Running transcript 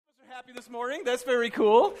Happy this morning. That's very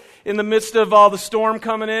cool. In the midst of all the storm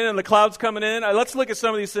coming in and the clouds coming in, let's look at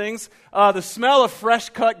some of these things. The smell of fresh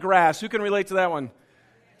cut grass. Who can relate to that one?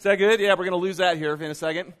 Is that good? Yeah, we're going to lose that here in a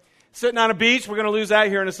second. Sitting on a beach, we're going to lose that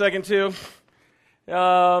here in a second too.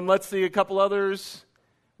 Let's see a couple others.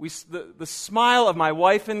 The smile of my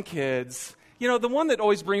wife and kids. You know, the one that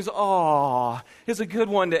always brings is a good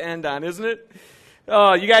one to end on, isn't it?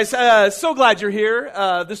 You guys, so glad you're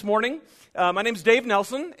here this morning. My name's Dave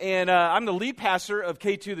Nelson, and I'm the lead pastor of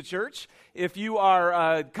K2 The Church. If you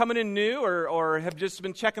are coming in new or have just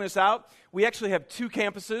been checking us out, we actually have two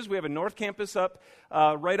campuses. We have a north campus up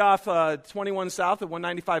right off 21 South at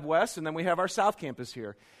 195 West, and then we have our south campus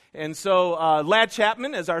here. And so Ladd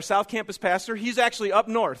Chapman is our south campus pastor. He's actually up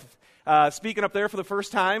north, speaking up there for the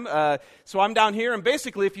first time. So I'm down here, and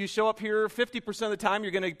basically if you show up here 50% of the time,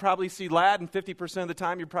 you're going to probably see Ladd, and 50% of the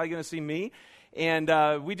time, you're probably going to see me. And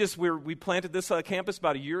we planted this campus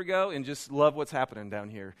about a year ago and just love what's happening down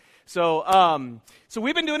here. So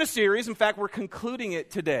we've been doing a series. In fact, we're concluding it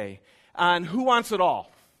today on Who Wants It All.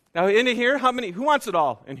 Now, in here, who wants it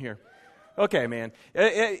all in here? Okay, man.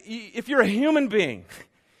 If you're a human being,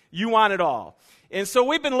 you want it all. And so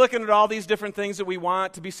we've been looking at all these different things that we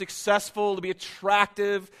want to be successful, to be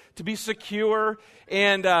attractive, to be secure.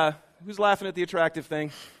 And who's laughing at the attractive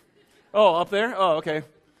thing? Oh, up there? Oh, okay.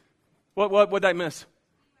 What did I miss?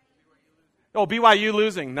 Oh, BYU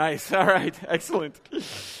losing. Nice. All right. Excellent.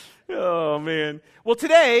 Oh, man. Well,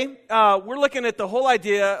 today, we're looking at the whole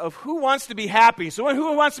idea of who wants to be happy. So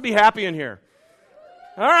who wants to be happy in here?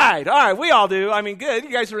 All right. We all do. I mean, good.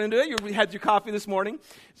 You guys are into it. You had your coffee this morning.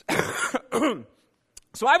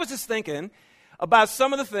 So I was just thinking about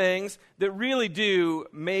some of the things that really do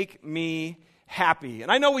make me happy. And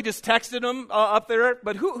I know we just texted them up there,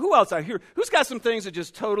 but who else out here? Who's got some things that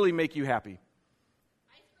just totally make you happy?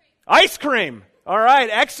 Ice cream. All right,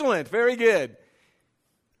 excellent. Very good.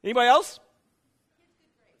 Anybody else?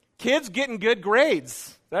 Kids getting good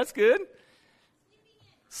grades. That's good.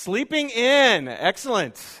 Sleeping in.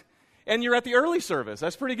 Excellent. And you're at the early service.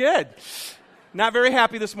 That's pretty good. Not very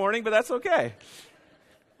happy this morning, but that's okay.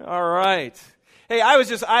 All right. Hey,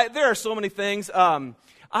 there are so many things.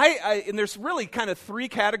 And there's really kind of three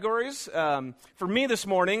categories. For me this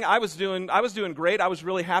morning, I was doing great. I was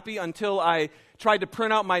really happy until I tried to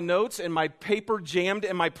print out my notes and my paper jammed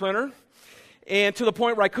in my printer, and to the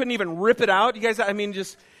point where I couldn't even rip it out. You guys,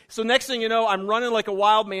 so next thing you know, I'm running like a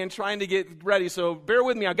wild man trying to get ready. So bear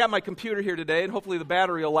with me. I've got my computer here today, and hopefully the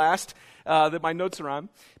battery will last that my notes are on.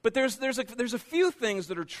 But there's a few things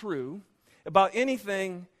that are true about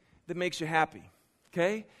anything that makes you happy.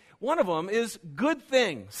 Okay. One of them is good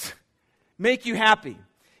things make you happy.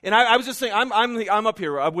 And I was just saying, I'm up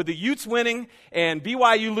here with the Utes winning and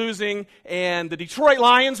BYU losing and the Detroit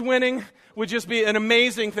Lions winning would just be an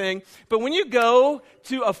amazing thing. But when you go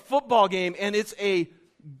to a football game and it's a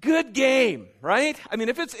good game, right? I mean,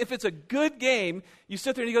 if it's a good game, you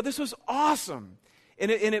sit there and you go, this was awesome.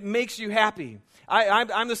 And it makes you happy.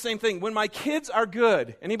 I'm the same thing. When my kids are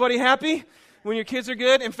good, anybody happy? When your kids are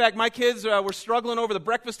good? In fact, my kids were struggling over the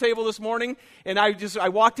breakfast table this morning, and I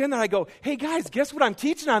walked in and I go, hey guys, guess what I'm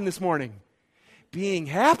teaching on this morning? Being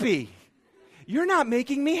happy. You're not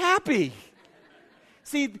making me happy.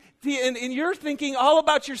 See, and you're thinking all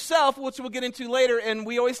about yourself, which we'll get into later, and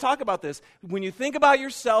we always talk about this. When you think about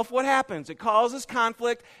yourself, what happens? It causes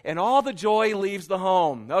conflict, and all the joy leaves the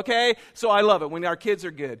home, okay? So I love it when our kids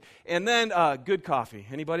are good. And then good coffee.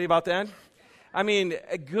 Anybody about that? I mean,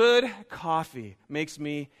 a good coffee makes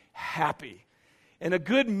me happy. And a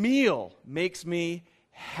good meal makes me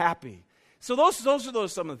happy. So those are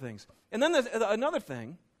some of the things. And then another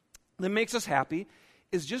thing that makes us happy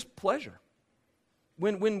is just pleasure.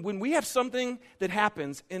 When we have something that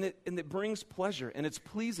happens and it brings pleasure and it's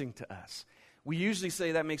pleasing to us, we usually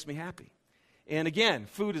say that makes me happy. And again,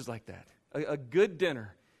 food is like that. A good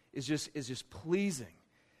dinner is just pleasing.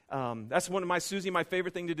 That's one of my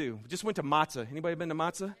favorite thing to do. Just went to Matzah. Anybody been to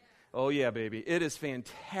Matzah? Oh, yeah, baby. It is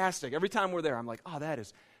fantastic. Every time we're there, I'm like, oh, that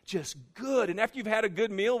is just good. And after you've had a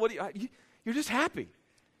good meal, you're just happy.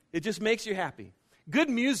 It just makes you happy. Good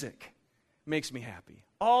music makes me happy.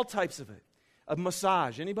 All types of it. A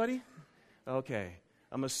massage. Anybody? Okay.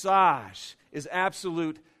 A massage is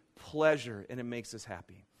absolute pleasure, and it makes us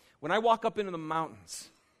happy. When I walk up into the mountains,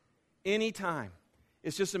 anytime,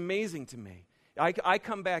 it's just amazing to me. I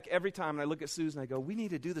come back every time and I look at Susan and I go, we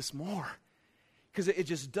need to do this more because it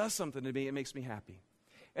just does something to me. It makes me happy.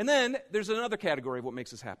 And then there's another category of what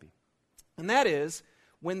makes us happy. And that is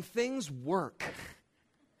when things work,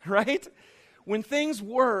 right? When things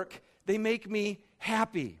work, they make me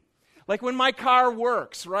happy. Like when my car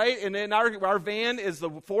works, right? And then our van is the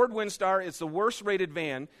Ford Windstar. It's the worst rated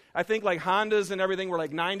van. I think like Hondas and everything were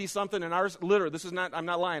like 90-something, and ours, literally, I'm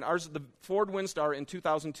not lying, ours, the Ford Windstar in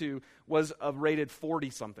 2002 was rated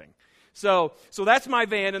 40-something. So that's my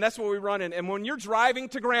van, and that's what we run in. And when you're driving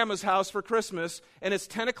to Grandma's house for Christmas, and it's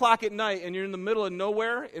 10 o'clock at night, and you're in the middle of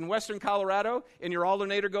nowhere in western Colorado, and your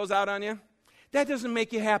alternator goes out on you, that doesn't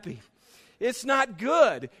make you happy. It's not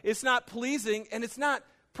good. It's not pleasing, and it's not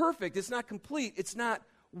perfect. It's not complete. It's not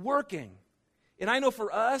working. And I know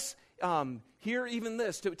for us, here even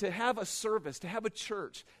this, to have a service, to have a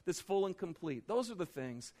church that's full and complete, those are the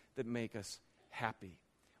things that make us happy.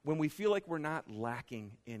 When we feel like we're not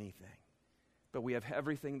lacking anything, but we have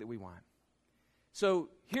everything that we want. So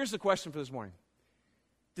here's the question for this morning.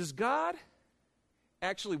 Does God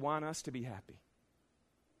actually want us to be happy?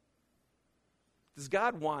 Does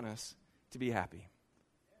God want us to be happy?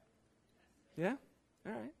 Yeah?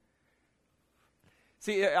 All right.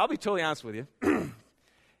 See, I'll be totally honest with you.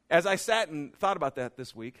 As I sat and thought about that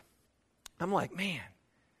this week, I'm like, man,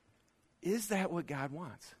 is that what God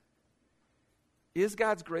wants? Is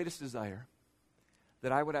God's greatest desire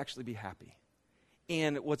that I would actually be happy?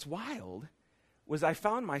 And what's wild was I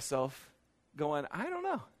found myself going, I don't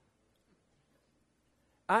know.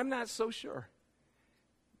 I'm not so sure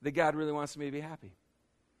that God really wants me to be happy.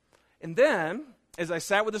 And then, as I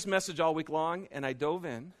sat with this message all week long and I dove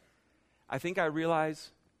in, I think I realized,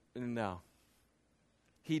 no,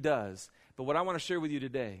 He does. But what I want to share with you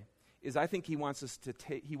today is I think He wants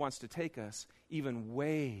to take us even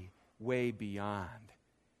way beyond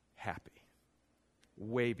happy.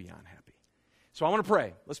 Way beyond happy. So I want to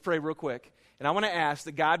pray. Let's pray real quick. And I want to ask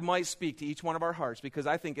that God might speak to each one of our hearts, because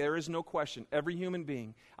I think there is no question, every human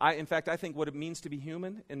being, I think what it means to be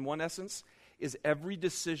human in one essence is every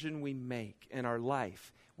decision we make in our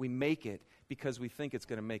life, we make it because we think it's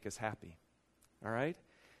going to make us happy. All right?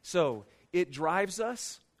 So it drives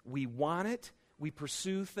us. We want it. We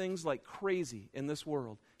pursue things like crazy in this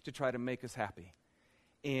world to try to make us happy.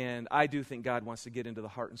 And I do think God wants to get into the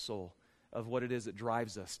heart and soul of what it is that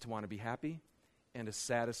drives us to want to be happy and to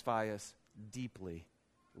satisfy us deeply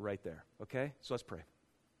right there. Okay? So let's pray.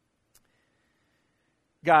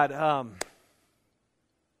 God,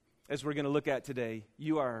 as we're going to look at today,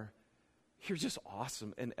 you're just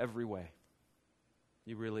awesome in every way.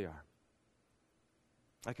 You really are.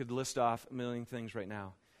 I could list off a million things right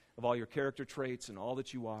now of all your character traits and all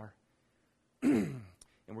that you are. And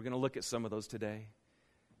we're going to look at some of those today.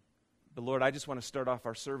 But Lord, I just want to start off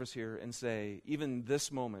our service here and say, even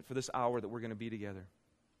this moment, for this hour that we're going to be together,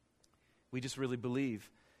 we just really believe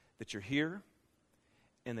that you're here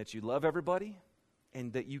and that you love everybody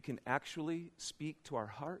and that you can actually speak to our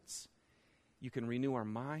hearts. You can renew our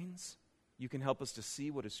minds. You can help us to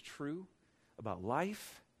see what is true about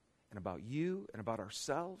life and about you and about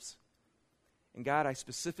ourselves. And God, I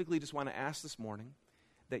specifically just want to ask this morning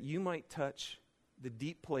that you might touch the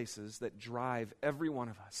deep places that drive every one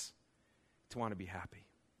of us to want to be happy.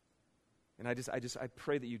 And I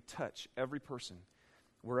pray that you touch every person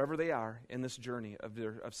wherever they are in this journey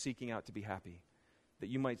of seeking out to be happy, that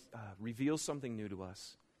you might reveal something new to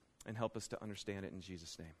us and help us to understand it in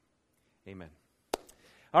Jesus' name. Amen.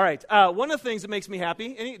 All right. One of the things that makes me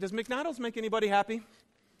happy, does McDonald's make anybody happy?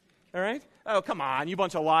 All right? Oh, come on, you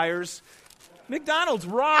bunch of liars. McDonald's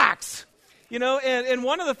rocks. You know, and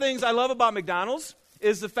one of the things I love about McDonald's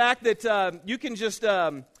is the fact that you can just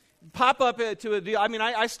pop up to a deal. I mean,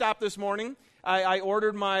 I stopped this morning. I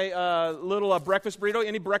ordered my little breakfast burrito.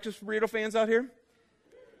 Any breakfast burrito fans out here?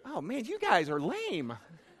 Oh, man, you guys are lame.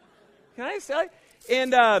 Can I say?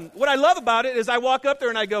 And what I love about it is I walk up there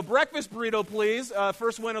and I go, breakfast burrito, please.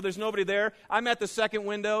 First window, there's nobody there. I'm at the second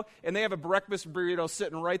window, and they have a breakfast burrito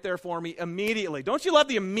sitting right there for me immediately. Don't you love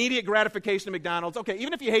the immediate gratification of McDonald's? Okay,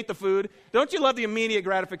 even if you hate the food, don't you love the immediate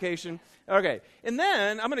gratification? Okay, and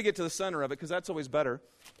then I'm going to get to the center of it because that's always better.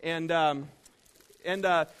 And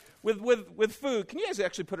with food, can you guys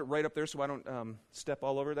actually put it right up there so I don't step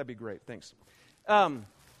all over? That'd be great. Thanks.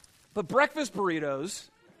 But breakfast burritos.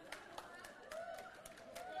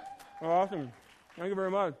 Awesome. Thank you very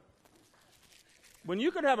much. When you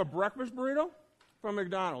could have a breakfast burrito from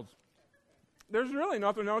McDonald's, there's really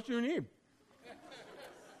nothing else you need.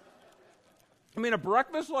 I mean, a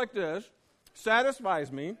breakfast like this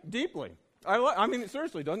satisfies me deeply. I mean,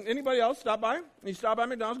 seriously, doesn't anybody else stop by? You stop by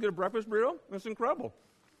McDonald's, get a breakfast burrito? It's incredible.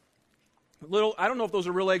 I don't know if those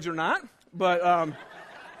are real eggs or not, but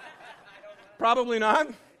probably not.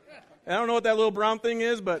 I don't know what that little brown thing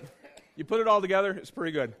is, but you put it all together, it's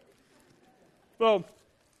pretty good. So,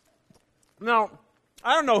 now,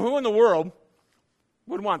 I don't know who in the world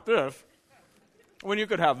would want this. when you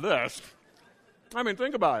could have this? I mean,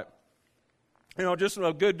 think about it. You know, just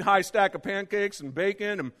a good high stack of pancakes and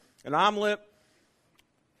bacon and an omelet,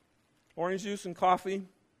 orange juice and coffee,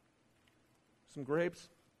 some grapes,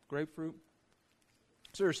 grapefruit.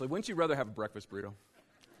 Seriously, wouldn't you rather have a breakfast burrito?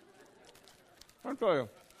 I'll tell you.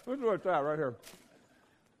 Let's do it that right here.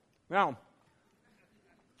 Now,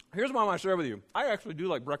 here's what I want to share with you. I actually do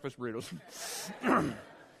like breakfast burritos.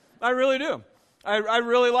 I really do. I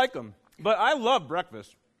really like them. But I love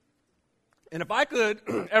breakfast. And if I could,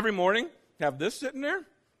 every morning, have this sitting there,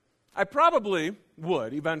 I probably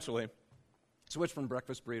would eventually switch from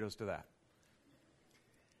breakfast burritos to that.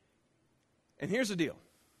 And here's the deal.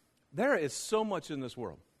 There is so much in this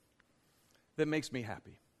world that makes me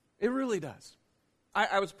happy. It really does.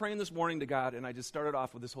 I was praying this morning to God, and I just started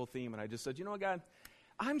off with this whole theme, and I just said, you know what, God,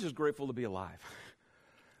 I'm just grateful to be alive.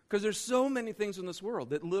 Because there's so many things in this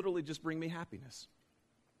world that literally just bring me happiness.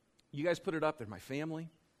 You guys put it up there, my family,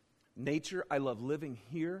 nature. I love living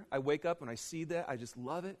here. I wake up and I see that. I just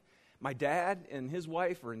love it. My dad and his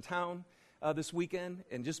wife are in town this weekend,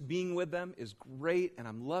 and just being with them is great, and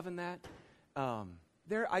I'm loving that. I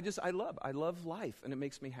love life, and it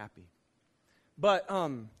makes me happy. But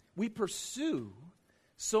we pursue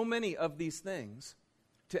so many of these things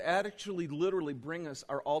to actually literally bring us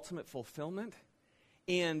our ultimate fulfillment.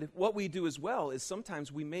 And what we do as well is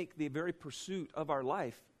sometimes we make the very pursuit of our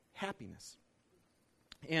life happiness.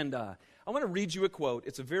 And I want to read you a quote.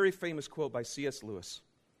 It's a very famous quote by C.S. Lewis.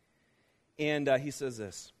 And he says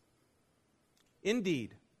this: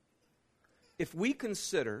 "Indeed, if we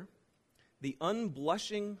consider the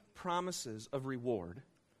unblushing promises of reward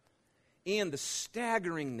and the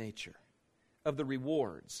staggering nature of the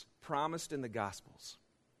rewards promised in the Gospels,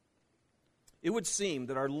 it would seem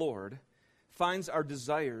that our Lord finds our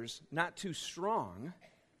desires not too strong,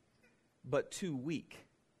 but too weak.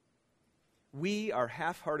 We are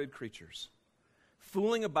half-hearted creatures,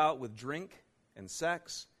 fooling about with drink and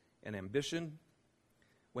sex and ambition,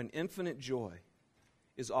 when infinite joy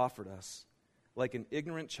is offered us like an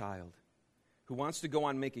ignorant child who wants to go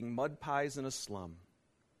on making mud pies in a slum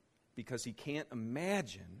because he can't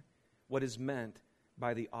imagine what is meant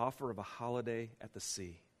by the offer of a holiday at the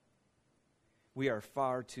sea. We are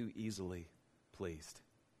far too easily pleased."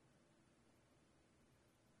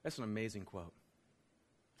 That's an amazing quote.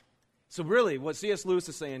 So really, what C.S. Lewis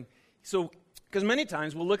is saying, because many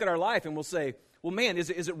times we'll look at our life and we'll say, well, man, is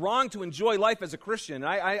it wrong to enjoy life as a Christian? And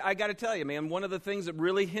I got to tell you, man, one of the things that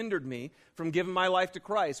really hindered me from giving my life to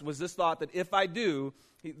Christ was this thought that if I do,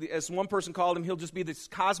 as one person called him, he'll just be this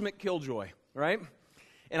cosmic killjoy, right?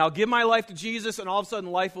 And I'll give my life to Jesus, and all of a sudden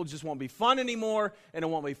life won't be fun anymore, and it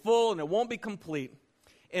won't be full, and it won't be complete.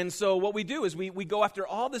 And so what we do is we go after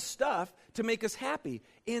all this stuff to make us happy.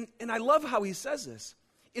 And I love how he says this.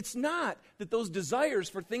 It's not that those desires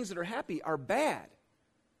for things that are happy are bad.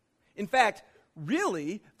 In fact,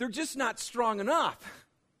 really, they're just not strong enough.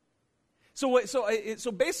 So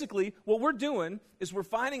basically, what we're doing is we're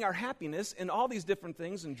finding our happiness in all these different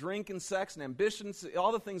things, in drink and sex and ambitions,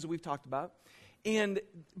 all the things that we've talked about. There's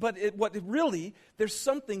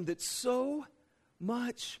something that's so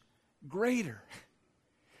much greater.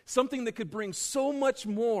 Something that could bring so much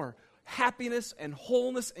more happiness and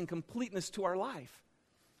wholeness and completeness to our life.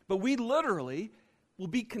 But we literally will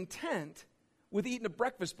be content with eating a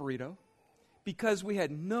breakfast burrito because we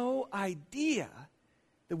had no idea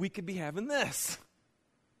that we could be having this.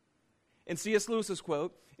 And C.S. Lewis's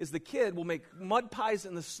quote is, the kid will make mud pies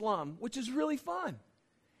in the slum, which is really fun.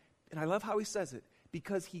 And I love how he says it,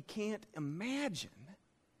 because he can't imagine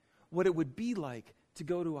what it would be like to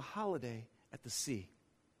go to a holiday at the sea.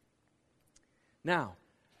 Now,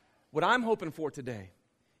 what I'm hoping for today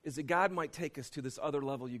is that God might take us to this other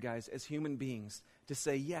level, you guys, as human beings, to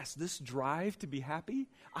say, yes, this drive to be happy,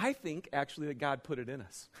 I think actually that God put it in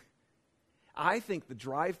us. I think the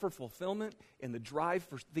drive for fulfillment and the drive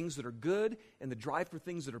for things that are good and the drive for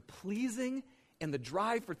things that are pleasing and the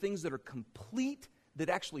drive for things that are complete, that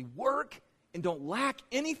actually work and don't lack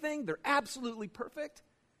anything, they're absolutely perfect,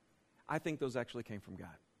 I think those actually came from God.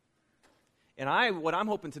 And what I'm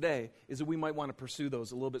hoping today is that we might want to pursue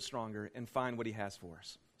those a little bit stronger and find what he has for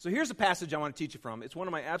us. So here's a passage I want to teach you from. It's one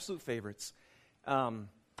of my absolute favorites. One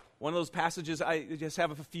of those passages, I just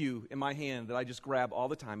have a few in my hand that I just grab all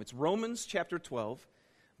the time. It's Romans chapter 12,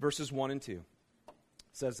 verses 1 and 2. It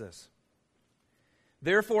says this: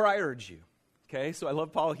 "Therefore I urge you," okay, so I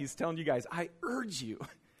love Paul, he's telling you guys, I urge you,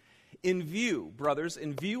 brothers,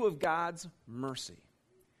 in view of God's mercy,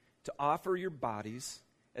 to offer your bodies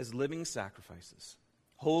as living sacrifices,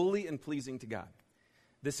 holy and pleasing to God.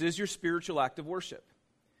 This is your spiritual act of worship.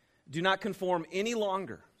 Do not conform any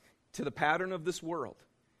longer to the pattern of this world,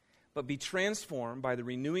 but be transformed by the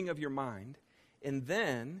renewing of your mind, and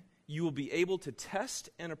then you will be able to test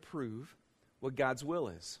and approve what God's will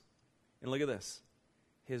is. And look at this.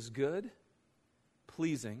 His good,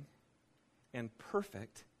 pleasing, and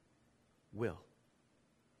perfect will.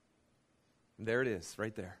 And there it is,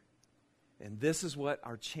 right there. And this is what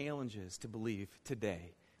our challenge is to believe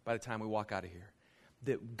today, by the time we walk out of here.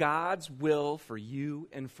 That God's will for you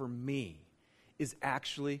and for me is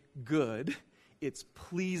actually good, it's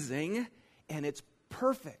pleasing, and it's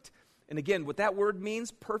perfect. And again, what that word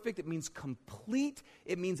means, perfect, it means complete.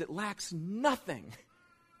 It means it lacks nothing.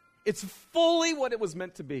 It's fully what it was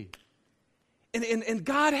meant to be. And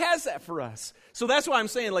God has that for us. So that's why I'm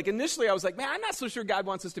saying, like, initially I was like, man, I'm not so sure God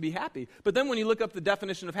wants us to be happy. But then when you look up the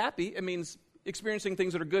definition of happy, it means experiencing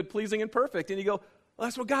things that are good, pleasing, and perfect. And you go, well,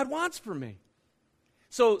 that's what God wants for me.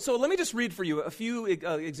 So let me just read for you a few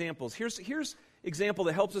examples. Here's example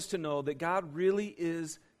that helps us to know that God really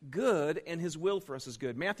is good and his will for us is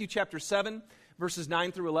good. Matthew chapter 7, verses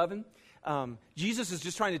 9 through 11. Jesus is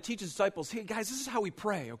just trying to teach his disciples, hey, guys, this is how we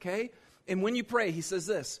pray, okay? And when you pray, he says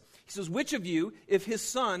this. He says, which of you, if his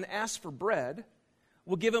son asks for bread,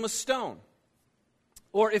 will give him a stone?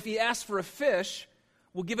 Or if he asks for a fish,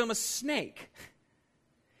 will give him a snake?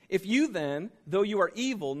 If you then, though you are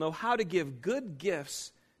evil, know how to give good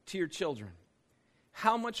gifts to your children,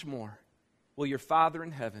 how much more will your Father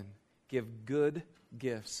in heaven give good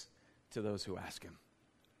gifts to those who ask him?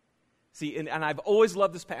 See, and I've always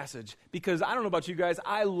loved this passage because I don't know about you guys,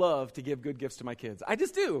 I love to give good gifts to my kids. I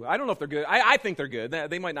just do. I don't know if they're good. I think they're good.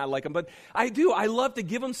 They might not like them, but I do. I love to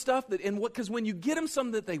give them stuff because when you get them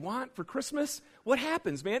something that they want for Christmas, what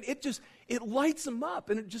happens, man? It lights them up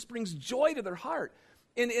and it just brings joy to their heart.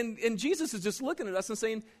 And Jesus is just looking at us and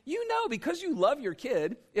saying, you know, because you love your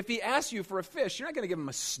kid, if he asks you for a fish, you're not going to give him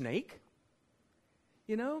a snake.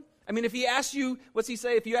 You know? I mean, if he asks you, what's he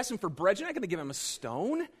say? If you ask him for bread, you're not going to give him a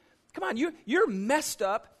stone. Come on, you're messed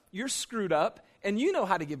up, you're screwed up, and you know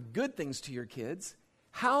how to give good things to your kids.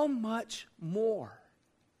 How much more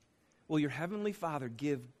will your heavenly Father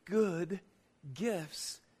give good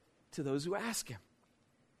gifts to those who ask him?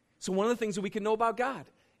 So one of the things that we can know about God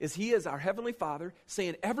is he is our heavenly Father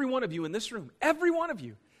saying, every one of you in this room, every one of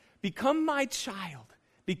you, become my child,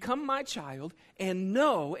 and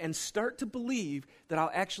know and start to believe that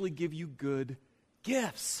I'll actually give you good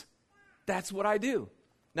gifts. That's what I do.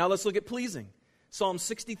 Now let's look at pleasing. Psalm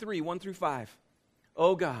 63, 1 through 5.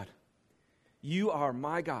 Oh God, you are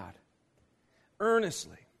my God.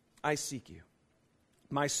 Earnestly I seek you.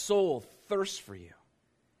 My soul thirsts for you.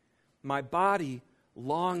 My body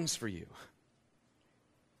longs for you.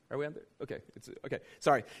 Are we on there? Okay.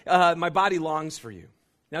 Sorry. My body longs for you.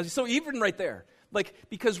 Now, so even right there,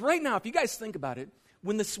 because right now, if you guys think about it,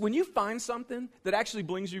 when you find something that actually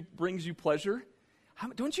brings you pleasure,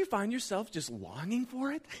 don't you find yourself just longing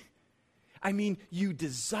for it? I mean, you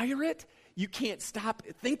desire it. You can't stop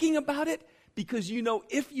thinking about it because you know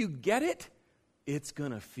if you get it, it's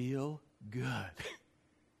going to feel good.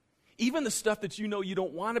 Even the stuff that you know you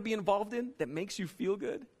don't want to be involved in that makes you feel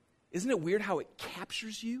good. Isn't it weird how it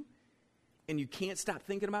captures you and you can't stop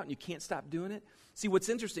thinking about it and you can't stop doing it? See, what's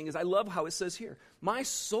interesting is I love how it says here, my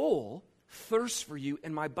soul thirsts for you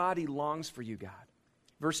and my body longs for you, God.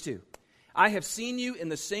 Verse 2. I have seen you in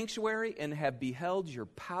the sanctuary and have beheld your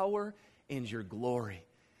power and your glory.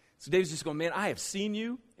 So David's just going, man, I have seen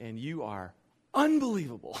you and you are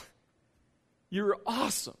unbelievable. You're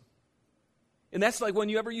awesome. And that's like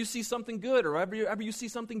whenever you see something good or ever you see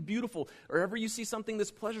something beautiful or ever you see something that's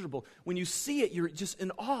pleasurable, when you see it, you're just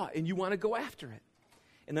in awe and you want to go after it.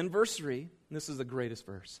 And then verse 3, and this is the greatest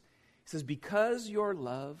verse. It says, because your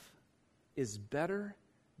love is better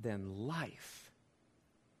than life,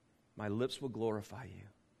 my lips will glorify you.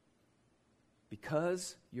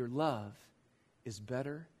 Because your love is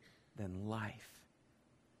better than life.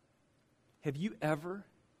 Have you ever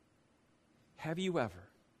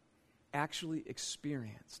actually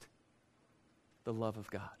experienced the love of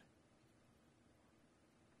God?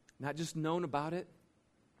 Not just known about it,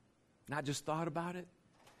 not just thought about it,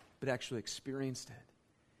 but actually experienced it.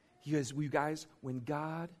 You guys, when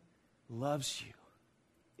God loves you,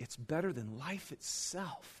 it's better than life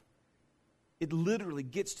itself. It literally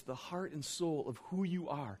gets to the heart and soul of who you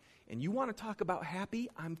are. And you want to talk about happy?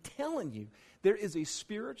 I'm telling you, there is a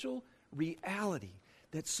spiritual reality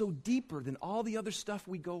that's so deeper than all the other stuff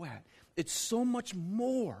we go at. It's so much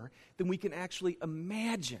more than we can actually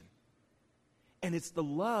imagine. And it's the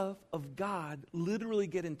love of God literally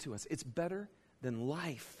get into us. It's better than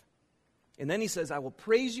life. And then he says, I will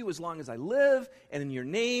praise you as long as I live, and in your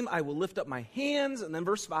name I will lift up my hands. And then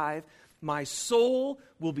verse 5, My soul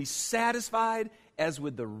will be satisfied as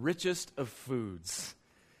with the richest of foods.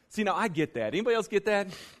 See, now I get that. Anybody else get that?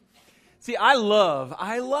 See, I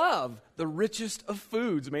love the richest of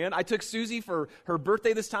foods, man. I took Susie for her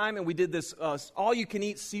birthday this time, and we did this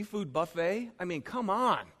all-you-can-eat seafood buffet. I mean, come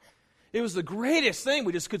on. It was the greatest thing.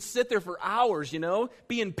 We just could sit there for hours,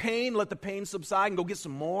 be in pain, let the pain subside, and go get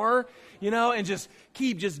some more, and just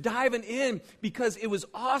keep just diving in, because it was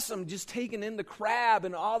awesome just taking in the crab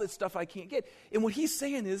and all this stuff I can't get. And what he's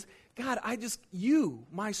saying is, God,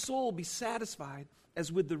 my soul will be satisfied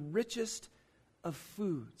as with the richest of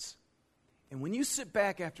foods. And when you sit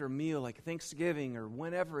back after a meal like Thanksgiving or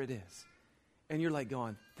whenever it is, and you're like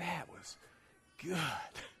going, that was good.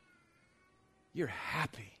 You're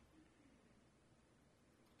happy.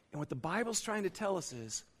 And what the Bible's trying to tell us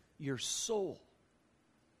is your soul,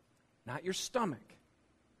 not your stomach,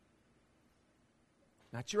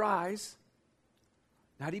 not your eyes,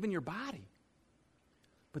 not even your body,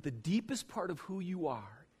 but the deepest part of who you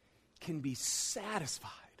are can be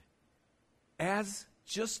satisfied as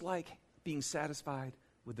just like being satisfied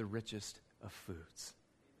with the richest of foods.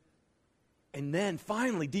 And then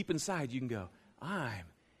finally, deep inside, you can go, I'm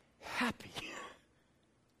happy.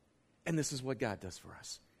 And this is what God does for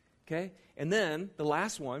us. Okay? And then the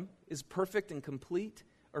last one is perfect and complete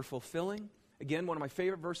or fulfilling. Again, one of my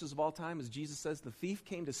favorite verses of all time is Jesus says, the thief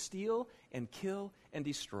came to steal and kill and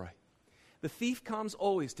destroy. The thief comes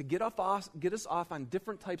always to get us off on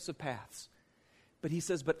different types of paths. But he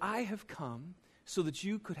says, but I have come so that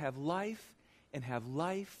you could have life and have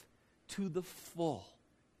life to the full.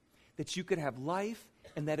 That you could have life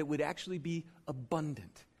and that it would actually be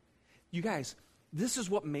abundant. You guys, this is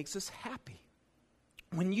what makes us happy.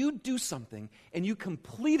 When you do something and you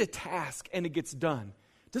complete a task and it gets done,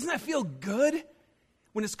 doesn't that feel good?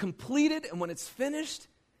 When it's completed and when it's finished,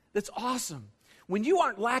 that's awesome. When you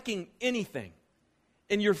aren't lacking anything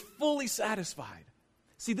and you're fully satisfied.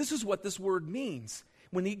 See, this is what this word means.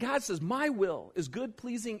 When God says, my will is good,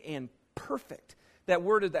 pleasing, and perfect,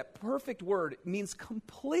 that perfect word means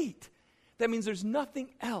complete. That means there's nothing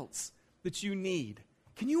else that you need.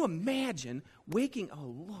 Can you imagine waking,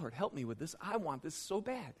 oh Lord, help me with this. I want this so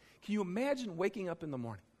bad. Can you imagine waking up in the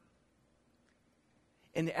morning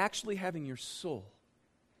and actually having your soul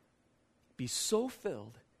be so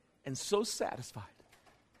filled and so satisfied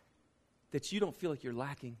that you don't feel like you're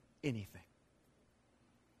lacking anything?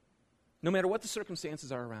 No matter what the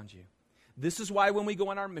circumstances are around you. This is why when we go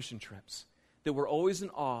on our mission trips, that we're always in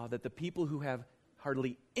awe that the people who have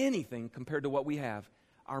hardly anything compared to what we have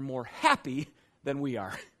are more happy than we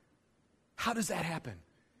are. How does that happen?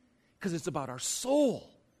 Because it's about our soul.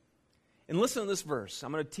 And listen to this verse.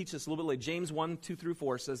 I'm going to teach this a little bit later. James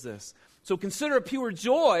 1:2-4 says this. So consider it pure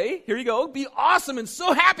joy. Here you go. Be awesome and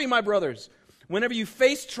so happy, my brothers, whenever you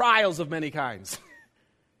face trials of many kinds.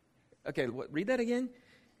 Okay, read that again.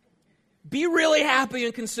 Be really happy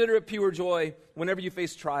and consider it pure joy whenever you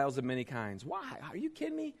face trials of many kinds. Why? Are you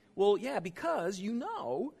kidding me? Well, yeah, because you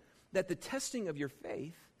know that the testing of your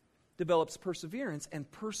faith develops perseverance, and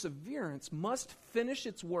perseverance must finish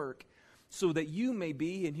its work so that you may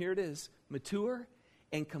be, and here it is, mature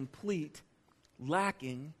and complete,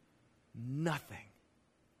 lacking nothing.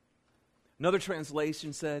 Another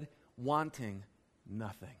translation said, wanting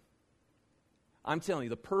nothing. I'm telling you,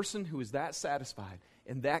 the person who is that satisfied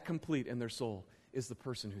and that complete in their soul is the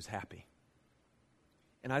person who's happy.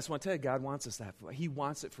 And I just want to tell you, God wants us that. He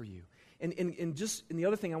wants it for you. And the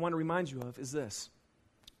other thing I want to remind you of is this.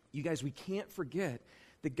 You guys, we can't forget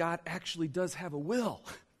that God actually does have a will.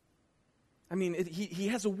 I mean, he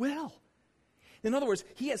has a will. In other words,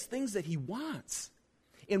 he has things that he wants.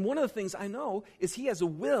 And one of the things I know is he has a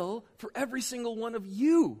will for every single one of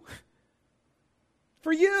you.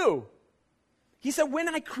 For you. He said, when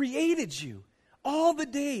I created you, all the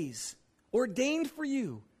days ordained for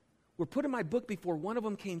you were put in my book before one of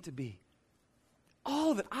them came to be.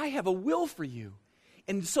 All of it. I have a will for you.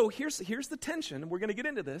 And so here's the tension, and we're going to get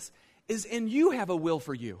into this, and you have a will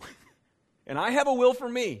for you. And I have a will for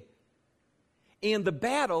me. And the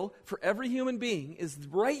battle for every human being is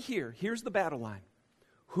right here. Here's the battle line.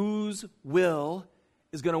 Whose will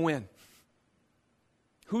is going to win?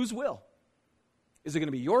 Whose will? Is it going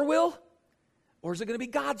to be your will? Or is it going to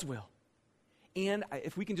be God's will? And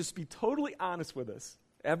if we can just be totally honest with us,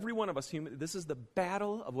 every one of us human, this is the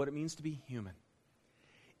battle of what it means to be human,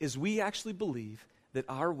 is we actually believe that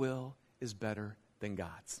our will is better than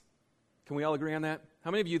God's. Can we all agree on that? How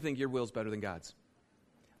many of you think your will is better than God's?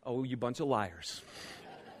 Oh, you bunch of liars.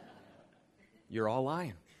 You're all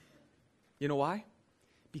lying. You know why?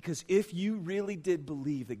 Because if you really did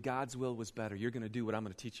believe that God's will was better, you're going to do what I'm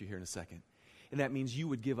going to teach you here in a second. And that means you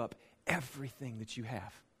would give up everything that you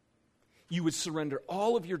have. You would surrender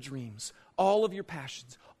all of your dreams, all of your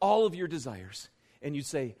passions, all of your desires, and you'd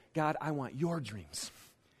say, God, I want your dreams,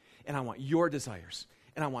 and I want your desires,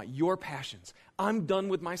 and I want your passions. I'm done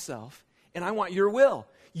with myself, and I want your will.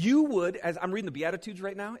 You would, as I'm reading the Beatitudes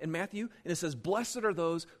right now in Matthew, and it says, blessed are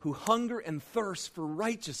those who hunger and thirst for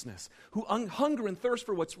righteousness, who hunger and thirst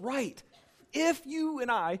for what's right. If you and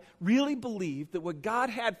I really believed that what God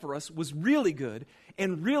had for us was really good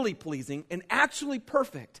and really pleasing and actually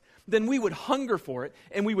perfect, then we would hunger for it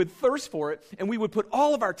and we would thirst for it and we would put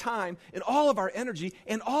all of our time and all of our energy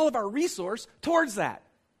and all of our resource towards that.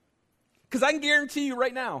 Because I can guarantee you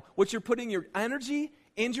right now, what you're putting your energy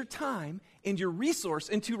and your time and your resource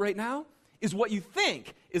into right now is what you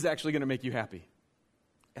think is actually going to make you happy.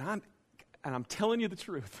 And I'm telling you the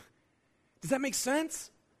truth. Does that make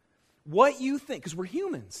sense? What you think, because we're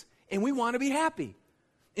humans and we want to be happy.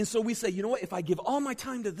 And so we say, you know what, if I give all my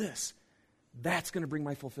time to this, that's going to bring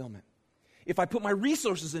my fulfillment. If I put my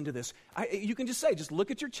resources into this, you can just say, just look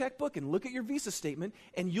at your checkbook and look at your Visa statement,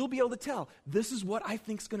 and you'll be able to tell, this is what I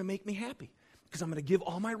think is going to make me happy, because I'm going to give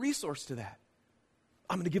all my resource to that.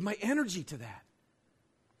 I'm going to give my energy to that.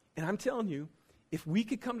 And I'm telling you, if we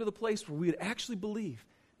could come to the place where we would actually believe,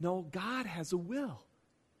 no, God has a will.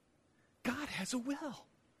 God has a will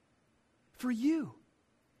for you.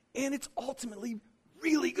 And it's ultimately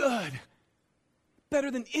really good. Better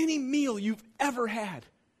than any meal you've ever had.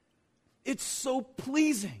 It's so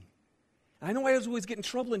pleasing. I know I always get in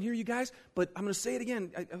trouble in here, you guys, but I'm going to say it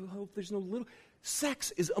again. I hope there's no little.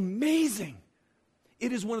 Sex is amazing.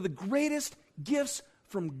 It is one of the greatest gifts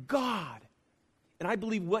from God. And I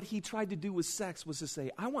believe what he tried to do with sex was to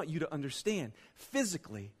say, I want you to understand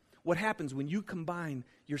physically what happens when you combine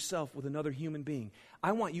yourself with another human being.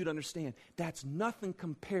 I want you to understand that's nothing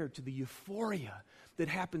compared to the euphoria that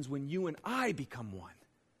happens when you and I become one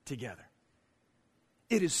together.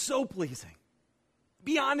 It is so pleasing,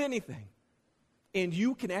 beyond anything. And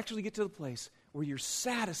you can actually get to the place where you're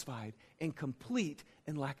satisfied and complete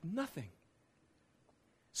and lack nothing.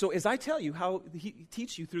 So as I tell you how he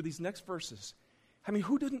teach you through these next verses, I mean,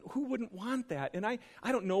 who wouldn't want that? And I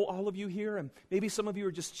don't know all of you here, and maybe some of you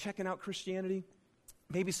are just checking out Christianity.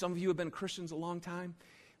 Maybe some of you have been Christians a long time.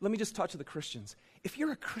 Let me just talk to the Christians. If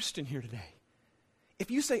you're a Christian here today,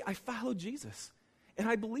 if you say, I follow Jesus and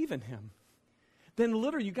I believe in him, then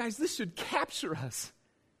literally, you guys, this should capture us.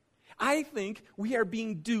 I think we are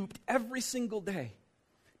being duped every single day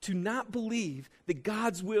to not believe that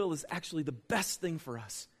God's will is actually the best thing for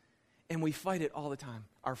us. And we fight it all the time.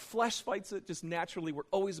 Our flesh fights it just naturally. We're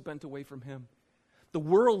always bent away from him. The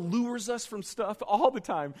world lures us from stuff all the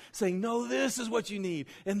time, saying, no, this is what you need,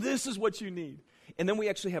 and this is what you need. And then we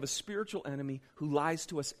actually have a spiritual enemy who lies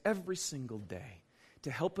to us every single day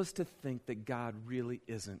to help us to think that God really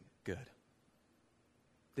isn't good,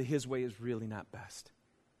 that his way is really not best.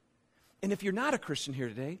 And if you're not a Christian here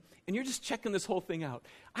today, and you're just checking this whole thing out,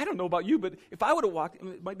 I don't know about you, but if I would have walked,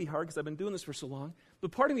 it might be hard because I've been doing this for so long,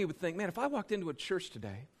 but part of me would think, man, if I walked into a church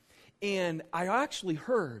today, and I actually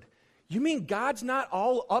heard, you mean God's not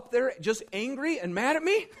all up there just angry and mad at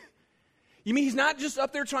me? You mean he's not just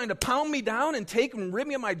up there trying to pound me down and take and rip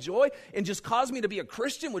me of my joy and just cause me to be a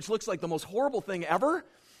Christian, which looks like the most horrible thing ever?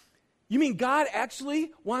 You mean God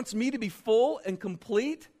actually wants me to be full and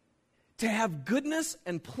complete, to have goodness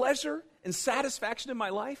and pleasure and satisfaction in my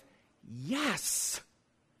life? Yes.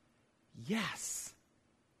 Yes.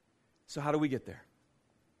 So how do we get there?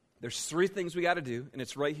 There's 3 things we got to do, and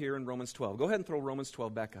it's right here in Romans 12. Go ahead and throw Romans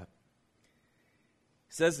 12 back up.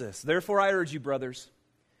 It says this, therefore I urge you, brothers,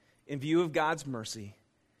 in view of God's mercy,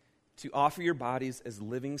 to offer your bodies as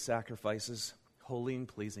living sacrifices, holy and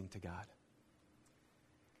pleasing to God.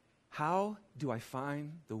 How do I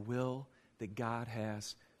find the will that God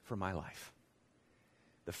has for my life?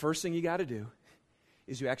 The first thing you got to do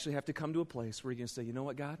is you actually have to come to a place where you're going to say, you know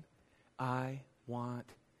what, God? I want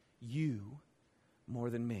you more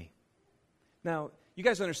than me. Now, you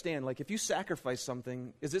guys understand, like if you sacrifice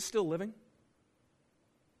something, is it still living?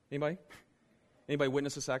 Anybody? Anybody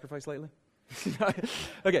witness a sacrifice lately?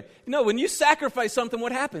 Okay. No, when you sacrifice something,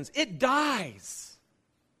 what happens? It dies.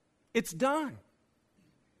 It's done.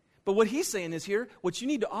 But what he's saying is here, what you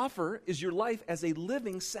need to offer is your life as a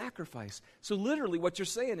living sacrifice. So literally what you're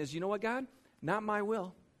saying is, you know what, God? Not my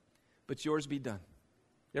will, but yours be done.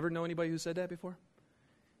 You ever know anybody who said that before?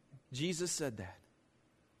 Jesus said that.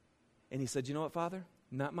 And he said, you know what, Father?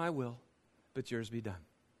 Not my will, but yours be done.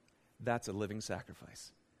 That's a living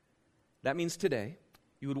sacrifice. That means today,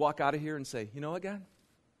 you would walk out of here and say, you know what, God?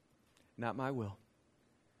 Not my will,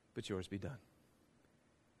 but yours be done.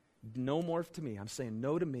 No more to me. I'm saying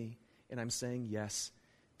no to me, and I'm saying yes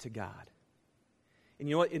to God. And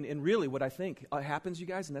you know what? And really what I think happens, you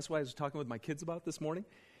guys, and that's why I was talking with my kids about this morning,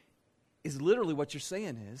 is literally what you're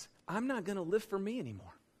saying is, I'm not going to live for me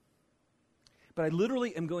anymore. But I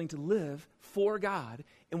literally am going to live for God.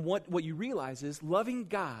 And what you realize is loving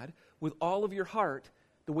God with all of your heart,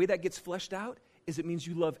 the way that gets fleshed out is it means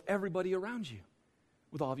you love everybody around you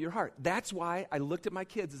with all of your heart. That's why I looked at my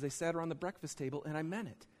kids as they sat around the breakfast table, and I meant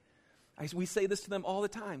it. We say this to them all the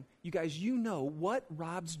time. You guys, you know what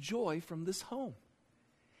robs joy from this home.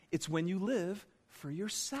 It's when you live for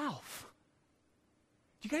yourself.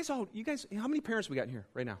 You guys, how many parents we got in here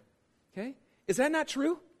right now? Okay? Is that not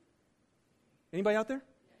true? Anybody out there?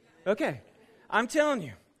 Okay. I'm telling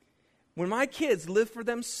you, when my kids live for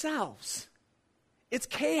themselves, it's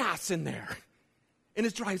chaos in there. And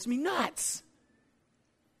it drives me nuts.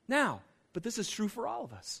 Now, but this is true for all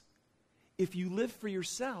of us. If you live for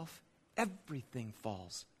yourself, everything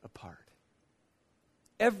falls apart.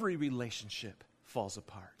 Every relationship falls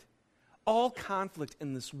apart. All conflict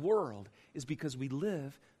in this world is because we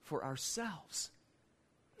live for ourselves.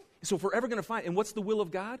 So if we're ever going to find, and what's the will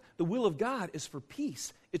of God? The will of God is for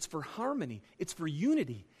peace. It's for harmony. It's for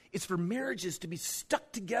unity. It's for marriages to be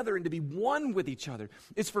stuck together and to be one with each other.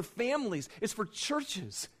 It's for families. It's for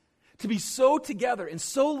churches to be so together and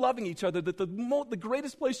so loving each other that the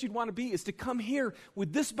greatest place you'd want to be is to come here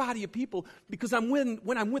with this body of people, because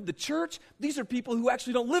when I'm with the church, these are people who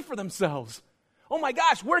actually don't live for themselves. Oh my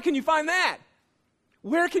gosh, where can you find that?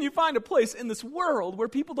 Where can you find a place in this world where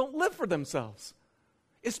people don't live for themselves?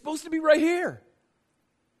 It's supposed to be right here.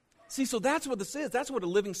 See, so that's what this is. That's what a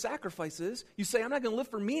living sacrifice is. You say, I'm not going to live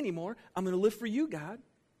for me anymore. I'm going to live for you, God.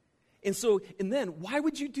 And then, why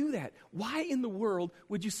would you do that? Why in the world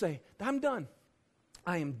would you say, I'm done.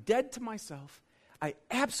 I am dead to myself. I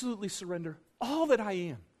absolutely surrender all that I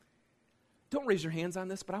am. Don't raise your hands on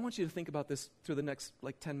this, but I want you to think about this through the next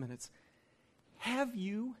 10 minutes. Have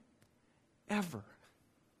you ever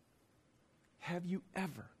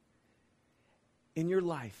in your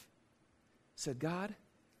life said, God,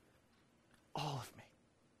 all of me.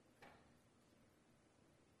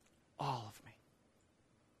 All of me.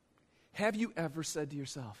 Have you ever said to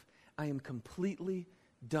yourself, I am completely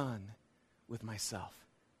done with myself,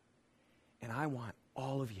 and I want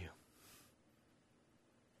all of you.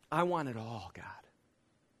 I want it all, God.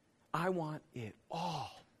 I want it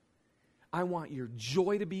all. I want your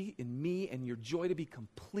joy to be in me and your joy to be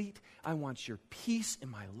complete. I want your peace in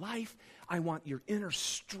my life. I want your inner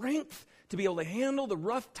strength to be able to handle the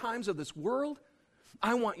rough times of this world.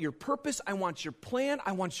 I want your purpose. I want your plan.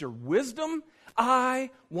 I want your wisdom.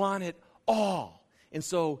 I want it all. And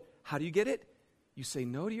so, how do you get it? You say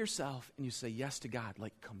no to yourself and you say yes to God,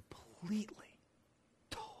 completely,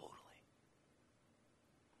 totally.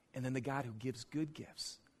 And then the God who gives good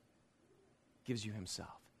gifts gives you himself.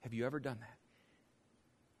 Have you ever done that?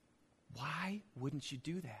 Why wouldn't you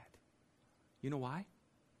do that? You know why?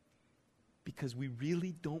 Because we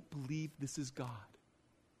really don't believe this is God.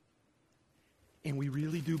 And we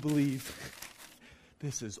really do believe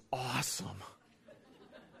this is awesome.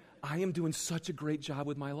 I am doing such a great job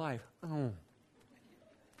with my life. Oh.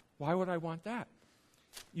 Why would I want that?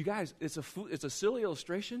 You guys, it's a silly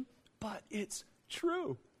illustration, but it's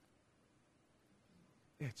true.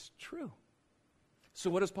 It's true. So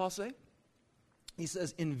what does Paul say? He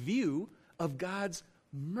says, in view of God's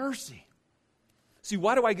mercy. See,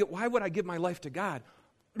 why would I give my life to God?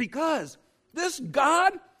 Because this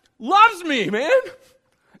God loves me, man.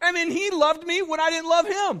 I mean, he loved me when I didn't love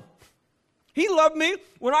him. He loved me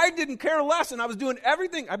when I didn't care less and I was doing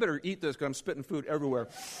everything. I better eat this because I'm spitting food everywhere.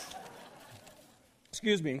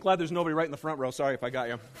 Excuse me. I'm glad there's nobody right in the front row. Sorry if I got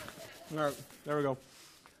you. All right, there we go.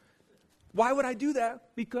 Why would I do that?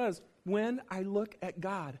 Because when I look at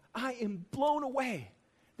God, I am blown away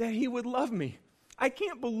that he would love me. I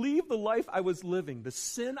can't believe the life I was living, the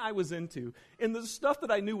sin I was into, and the stuff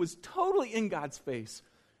that I knew was totally in God's face.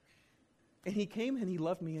 And he came and he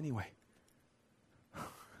loved me anyway.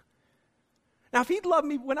 Now, if he'd loved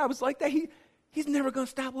me when I was like that, he's never going to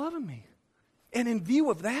stop loving me. And in view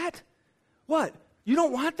of that, what? You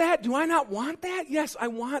don't want that? Do I not want that? Yes, I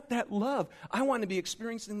want that love. I want to be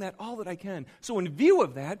experiencing that all that I can. So in view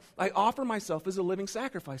of that, I offer myself as a living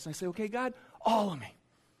sacrifice. I say, okay, God, all of me.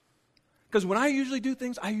 Because when I usually do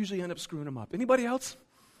things, I usually end up screwing them up. Anybody else?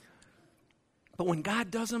 But when God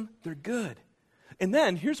does them, they're good. And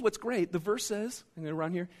then, here's what's great. The verse says, I'm going to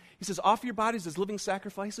run here. He says, offer your bodies as living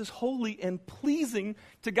sacrifices, holy and pleasing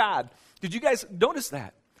to God. Did you guys notice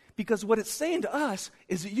that? Because what it's saying to us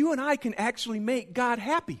is that you and I can actually make God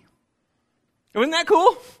happy. Isn't that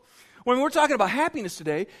cool? When we're talking about happiness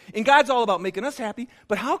today, and God's all about making us happy,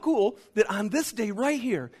 but how cool that on this day right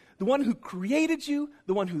here, the one who created you,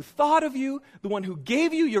 the one who thought of you, the one who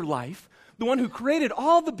gave you your life, the one who created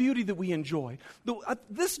all the beauty that we enjoy,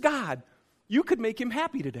 this God, you could make him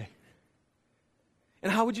happy today.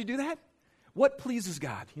 And how would you do that? What pleases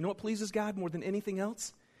God? You know what pleases God more than anything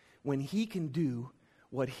else? When he can do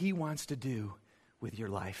what he wants to do with your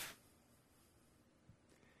life.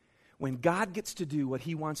 When God gets to do what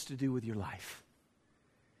he wants to do with your life,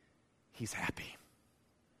 he's happy.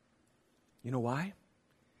 You know why?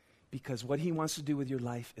 Because what he wants to do with your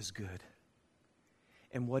life is good.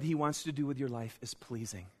 And what he wants to do with your life is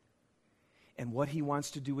pleasing. And what he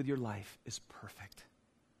wants to do with your life is perfect,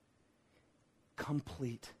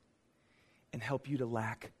 complete, and help you to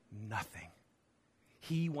lack nothing.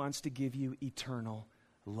 He wants to give you eternal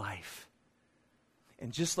life.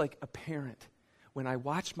 And just like a parent, when I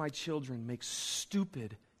watch my children make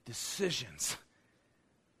stupid decisions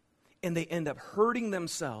and they end up hurting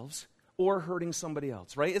themselves or hurting somebody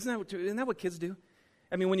else, right? Isn't that what kids do?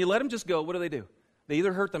 I mean, when you let them just go, what do? They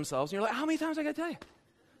either hurt themselves, and you're like, how many times I got to tell you?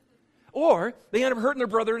 Or they end up hurting their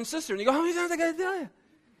brother and sister, and you go, how many times I got to tell you?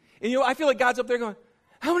 And I feel like God's up there going,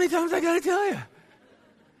 how many times I got to tell you?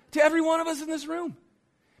 To every one of us in this room.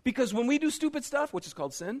 Because when we do stupid stuff, which is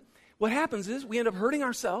called sin, what happens is we end up hurting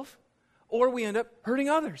ourselves, or we end up hurting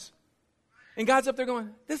others. And God's up there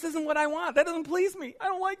going, this isn't what I want. That doesn't please me. I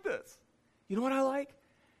don't like this. You know what I like?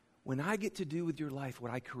 When I get to do with your life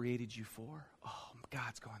what I created you for, oh,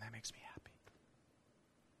 God's going, that makes me happy.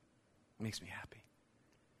 It makes me happy.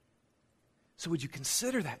 So would you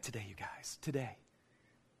consider that today, you guys?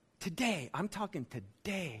 Today, I'm talking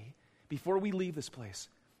today, before we leave this place,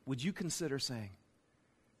 would you consider saying,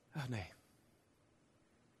 oh, nay,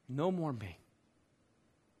 no more me.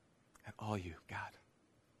 And all you, God.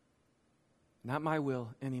 Not my will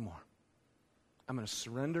anymore. I'm going to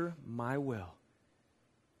surrender my will,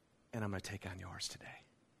 and I'm going to take on yours today.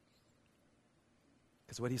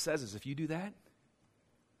 Because what he says is if you do that,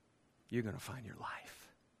 you're going to find your life.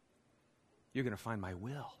 You're going to find my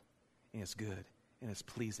will, and it's good, and it's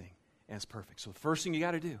pleasing, and it's perfect. So the first thing you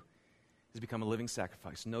got to do is become a living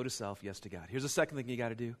sacrifice. No to self, yes to God. Here's the second thing you got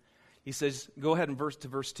to do. He says, go ahead and verse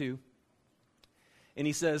 2. And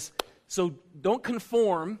he says, so don't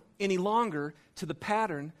conform any longer to the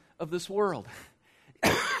pattern of this world.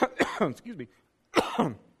 Excuse me.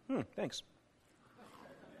 Thanks.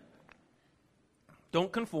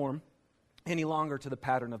 Don't conform any longer to the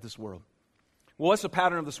pattern of this world. Well, what's the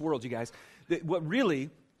pattern of this world, you guys?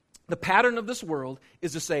 The pattern of this world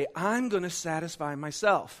is to say, I'm going to satisfy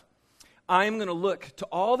myself. I'm going to look to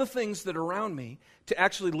all the things that are around me to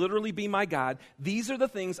actually literally be my God. These are the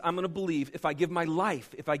things I'm going to believe if I give my life,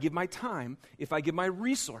 if I give my time, if I give my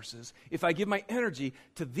resources, if I give my energy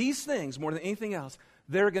to these things more than anything else,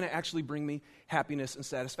 they're going to actually bring me happiness and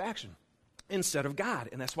satisfaction instead of God.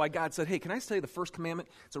 And that's why God said, hey, can I tell you the first commandment?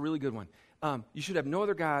 It's a really good one. You should have no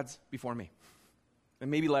other gods before me. And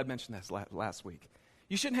maybe Lad mentioned this last week.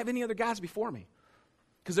 You shouldn't have any other gods before me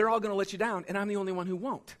because they're all going to let you down, and I'm the only one who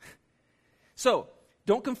won't. So,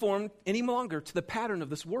 don't conform any longer to the pattern of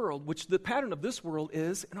this world, which the pattern of this world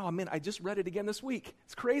is, and oh man, I just read it again this week.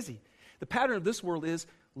 It's crazy. The pattern of this world is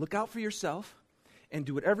look out for yourself and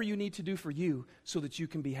do whatever you need to do for you so that you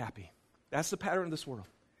can be happy. That's the pattern of this world.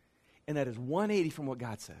 And that is 180 from what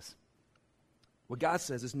God says. What God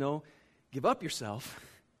says is no, give up yourself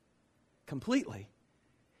completely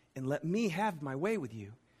and let me have my way with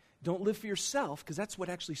you. Don't live for yourself because that's what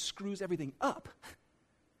actually screws everything up.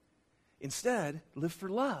 Instead, live for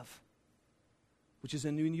love, which is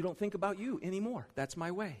in you and you don't think about you anymore. That's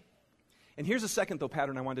my way. And here's a second, though,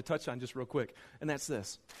 pattern I wanted to touch on just real quick, and that's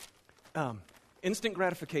this. Instant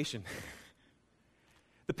gratification.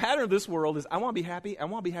 The pattern of this world is I want to be happy. I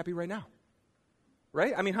want to be happy right now.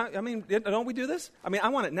 Right? I mean, don't we do this? I mean, I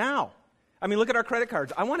want it now. I mean, look at our credit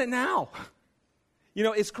cards. I want it now. You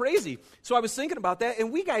know, it's crazy. So I was thinking about that,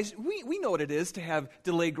 and we guys, we know what it is to have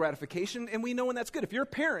delayed gratification, and we know when that's good. If you're a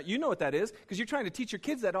parent, you know what that is, because you're trying to teach your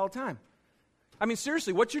kids that all the time. I mean,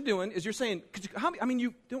 seriously, what you're doing is you're saying,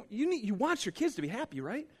 you want your kids to be happy,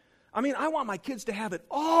 right? I mean, I want my kids to have it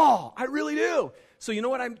all. I really do. So you know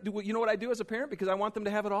what I do as a parent because I want them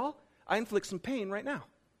to have it all? I inflict some pain right now.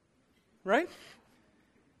 Right?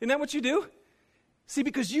 Isn't that what you do? See,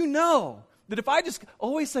 because you know that if I just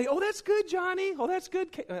always say, oh, that's good, Johnny. Oh, that's good.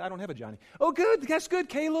 I don't have a Johnny. Oh, good. That's good,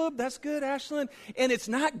 Caleb. That's good, Ashlyn. And it's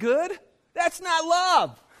not good. That's not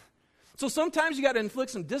love. So sometimes you got to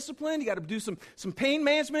inflict some discipline. You got to do some pain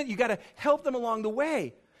management. You got to help them along the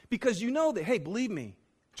way because you know that, hey, believe me,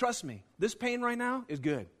 trust me, this pain right now is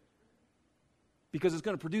good. because it's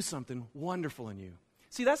going to produce something wonderful in you.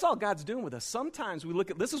 See, that's all God's doing with us. Sometimes we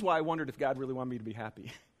look at, this is why I wondered if God really wanted me to be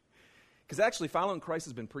happy. Because actually following Christ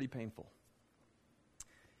has been pretty painful.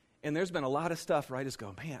 And there's been a lot of stuff where I just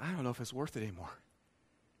go, man, I don't know if it's worth it anymore.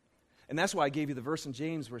 And that's why I gave you the verse in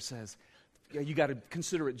James where it says, you got to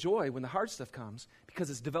consider it joy when the hard stuff comes, because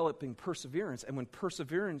it's developing perseverance. And when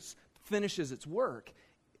perseverance finishes its work,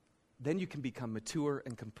 then you can become mature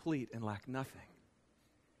and complete and lack nothing.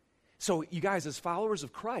 So you guys, as followers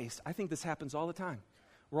of Christ, I think this happens all the time.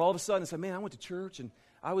 Where all of a sudden it's like, man, I went to church and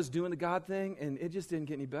I was doing the God thing and it just didn't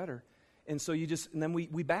get any better. And so and then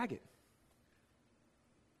we bag it.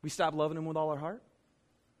 We stop loving him with all our heart.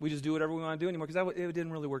 We just do whatever we want to do anymore because it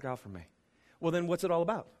didn't really work out for me. Well, then what's it all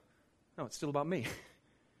about? No, it's still about me.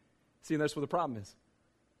 See, and that's where the problem is.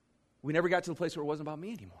 We never got to the place where it wasn't about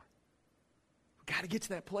me anymore. We've got to get to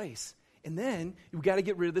that place. And then we've got to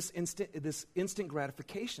get rid of this instant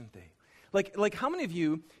gratification thing. Like how many of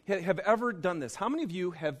you have ever done this? How many of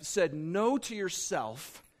you have said no to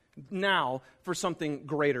yourself now for something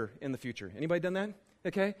greater in the future? Anybody done that?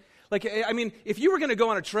 Okay? Like, I mean, if you were going to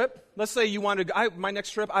go on a trip, let's say you wanted to, my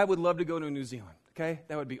next trip, I would love to go to New Zealand. Okay?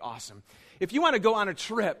 That would be awesome. If you want to go on a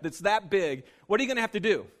trip that's that big, what are you going to have to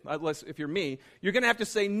do? If you're me, you're going to have to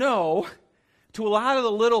say no to a lot of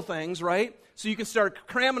the little things, right? So you can start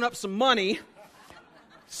cramming up some money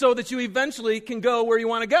so that you eventually can go where you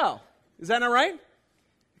want to go. Is that not right?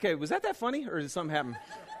 Okay, was that funny, or did something happen?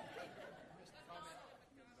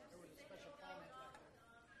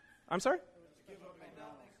 I'm sorry?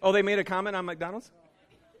 Oh, they made a comment on McDonald's?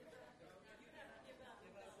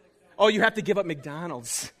 Oh, you have to give up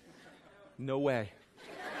McDonald's. No way.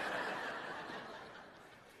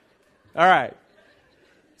 All right.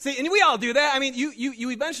 See, and we all do that. I mean, you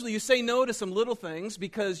eventually say no to some little things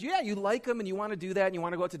because, yeah, you like them and you want to do that and you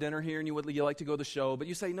want to go out to dinner here and you like to go to the show. But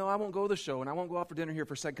you say, no, I won't go to the show and I won't go out for dinner here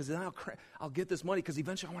for a second because then I'll get this money because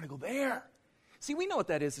eventually I want to go there. See, we know what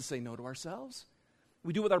that is to say no to ourselves.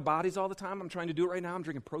 We do it with our bodies all the time. I'm trying to do it right now. I'm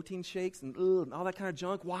drinking protein shakes and all that kind of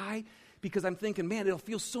junk. Why? Because I'm thinking, man, it'll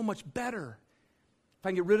feel so much better if I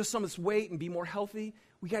can get rid of some of this weight and be more healthy.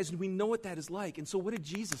 We know what that is like. And so what did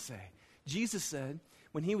Jesus say? Jesus said,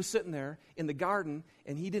 when he was sitting there in the garden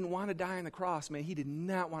and he didn't want to die on the cross, man, he did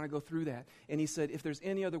not want to go through that. And he said, if there's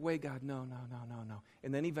any other way, God, no.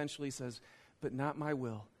 And then eventually he says, but not my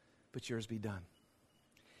will, but yours be done.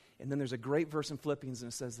 And then there's a great verse in Philippians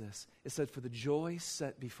and it says this. It said, for the joy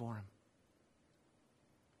set before him,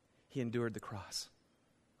 he endured the cross.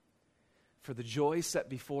 For the joy set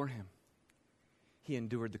before him, he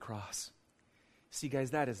endured the cross. See,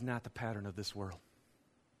 guys, that is not the pattern of this world.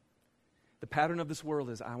 The pattern of this world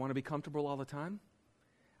is I want to be comfortable all the time.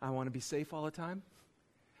 I want to be safe all the time.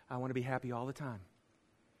 I want to be happy all the time.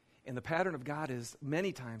 And the pattern of God is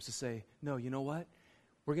many times to say, no, you know what?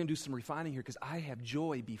 We're going to do some refining here because I have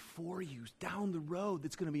joy before you down the road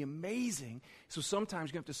that's going to be amazing. So sometimes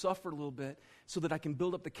you're going to have to suffer a little bit so that I can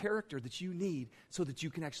build up the character that you need so that you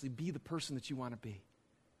can actually be the person that you want to be.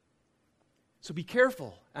 So be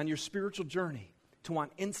careful on your spiritual journey to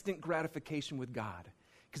want instant gratification with God.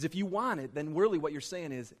 Because if you want it, then really what you're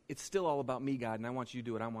saying is, it's still all about me, God, and I want you to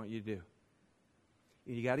do what I want you to do.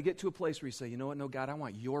 And you got to get to a place where you say, you know what, no, God, I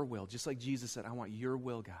want your will. Just like Jesus said, I want your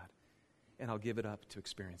will, God. And I'll give it up to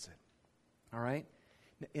experience it. All right?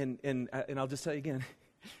 And I'll just tell you again,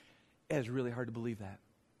 it is really hard to believe that.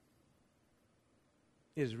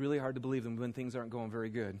 It is really hard to believe that when things aren't going very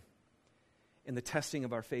good and the testing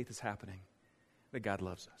of our faith is happening, that God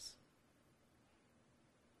loves us.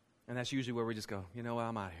 And that's usually where we just go, you know what,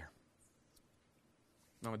 I'm out of here.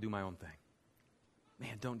 I'm going to do my own thing.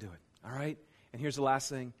 Man, don't do it, all right? And here's the last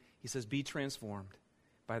thing. He says, be transformed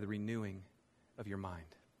by the renewing of your mind.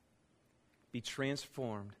 Be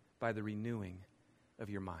transformed by the renewing of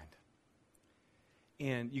your mind.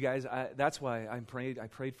 And you guys, that's why I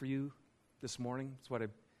prayed for you this morning. That's what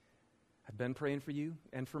I've been praying for you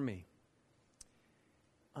and for me.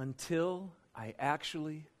 Until I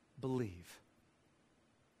actually believe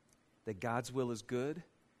that God's will is good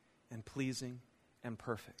and pleasing and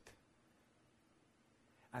perfect,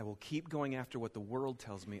 I will keep going after what the world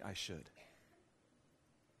tells me I should.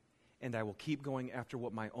 And I will keep going after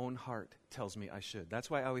what my own heart tells me I should. That's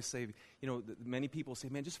why I always say, many people say,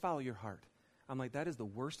 man, just follow your heart. I'm like, that is the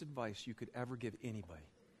worst advice you could ever give anybody.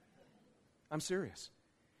 I'm serious.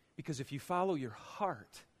 Because if you follow your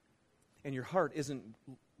heart, and your heart isn't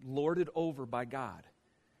lorded over by God,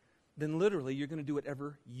 then literally you're going to do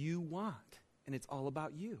whatever you want. And it's all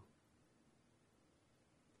about you.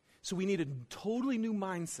 So we need a totally new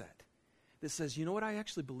mindset that says, you know what I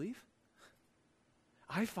actually believe?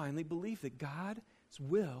 I finally believe that God's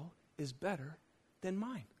will is better than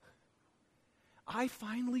mine. I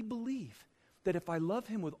finally believe that if I love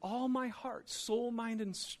him with all my heart, soul, mind,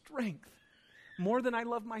 and strength, more than I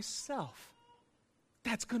love myself,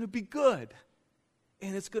 that's going to be good,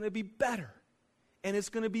 and it's going to be better, and it's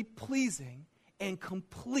going to be pleasing and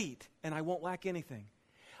complete, and I won't lack anything.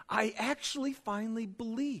 I actually finally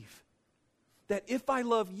believe that if I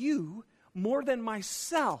love you more than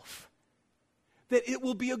myself, that it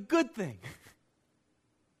will be a good thing.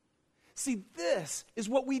 See, this is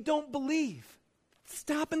what we don't believe.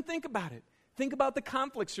 Stop and think about it. Think about the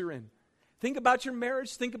conflicts you're in. Think about your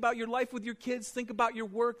marriage. Think about your life with your kids. Think about your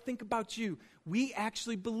work. Think about you. We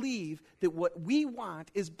actually believe that what we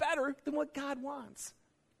want is better than what God wants.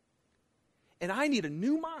 And I need a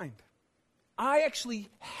new mind. I actually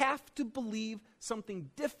have to believe something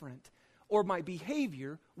different, or my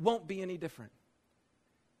behavior won't be any different.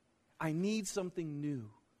 I need something new.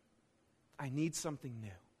 I need something new.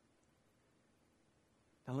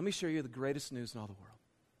 Now let me share you the greatest news in all the world.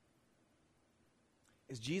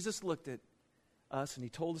 As Jesus looked at us and he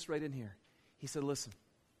told us right in here, he said, listen,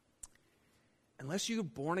 unless you're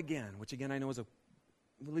born again, which again I know is at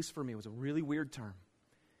least for me, was a really weird term.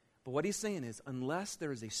 But what he's saying is, unless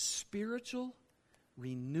there is a spiritual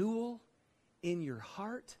renewal in your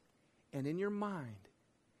heart and in your mind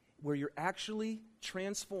where you're actually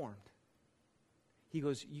transformed, he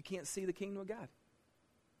goes, you can't see the kingdom of God.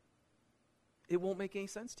 It won't make any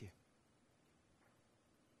sense to you.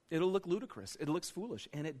 It'll look ludicrous. It looks foolish,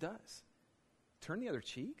 and it does. Turn the other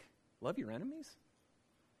cheek. Love your enemies.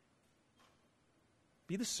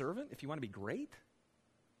 Be the servant if you want to be great.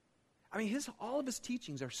 I mean, all of his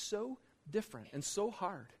teachings are so different and so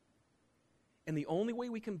hard. And the only way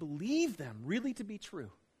we can believe them really to be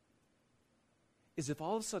true is if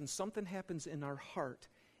all of a sudden something happens in our heart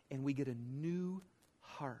and we get a new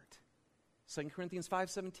heart. 2 Corinthians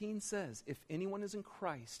 5:17 says, if anyone is in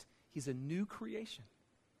Christ, he's a new creation.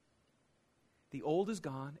 The old is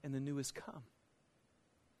gone and the new has come.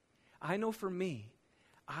 I know for me,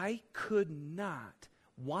 I could not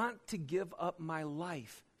want to give up my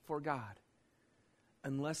life for God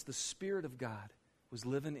unless the Spirit of God was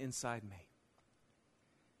living inside me.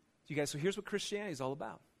 You guys, so here's what Christianity is all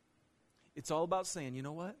about. It's all about saying, you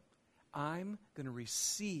know what? I'm going to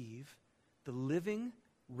receive the living,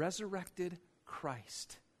 resurrected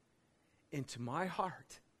Christ into my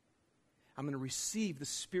heart. I'm going to receive the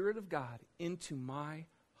Spirit of God into my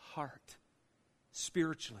heart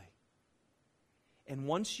spiritually. And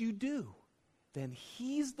once you do, then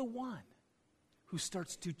He's the one who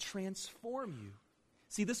starts to transform you.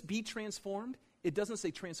 See, this be transformed, it doesn't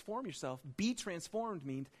say transform yourself. Be transformed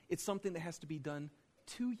means it's something that has to be done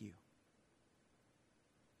to you.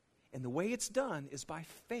 And the way it's done is by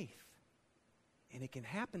faith. And it can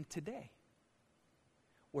happen today.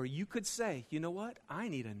 Where you could say, you know what? I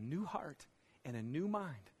need a new heart and a new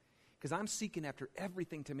mind. Because I'm seeking after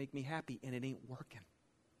everything to make me happy and it ain't working.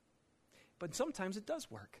 But sometimes it does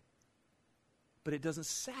work. But it doesn't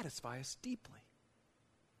satisfy us deeply.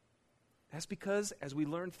 That's because, as we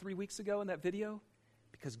learned 3 weeks ago in that video,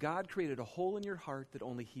 because God created a hole in your heart that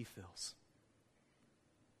only He fills.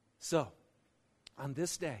 So, on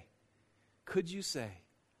this day, could you say,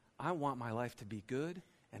 I want my life to be good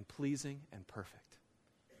and pleasing and perfect?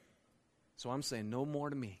 So I'm saying no more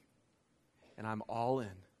to me, and I'm all in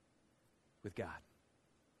with God.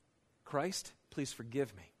 Christ, please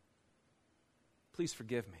forgive me. Please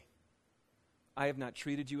forgive me. I have not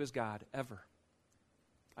treated you as God ever.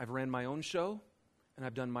 I've ran my own show, and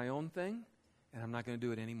I've done my own thing, and I'm not going to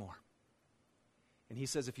do it anymore. And He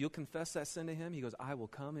says, if you'll confess that sin to Him, He goes, I will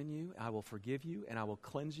come in you, I will forgive you, and I will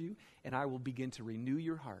cleanse you, and I will begin to renew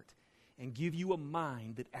your heart and give you a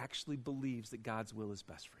mind that actually believes that God's will is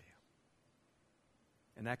best for you.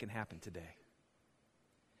 And that can happen today.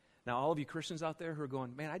 Now, all of you Christians out there who are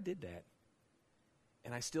going, man, I did that.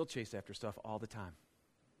 And I still chase after stuff all the time.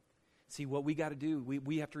 See, what we got to do,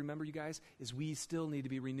 we have to remember, you guys, is we still need to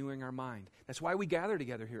be renewing our mind. That's why we gather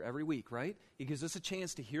together here every week, right? It gives us a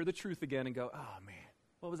chance to hear the truth again and go, oh, man,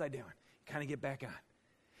 what was I doing? Kind of get back on.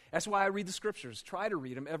 That's why I read the Scriptures. Try to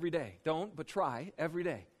read them every day. Don't, but try every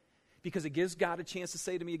day. Because it gives God a chance to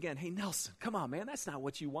say to me again, hey, Nelson, come on, man, that's not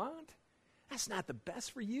what you want. That's not the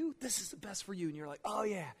best for you. This is the best for you. And you're like, oh,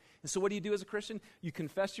 yeah. And so what do you do as a Christian? You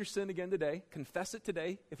confess your sin again today. Confess it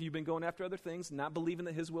today if you've been going after other things, not believing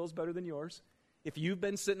that His will is better than yours. If you've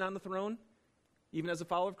been sitting on the throne, even as a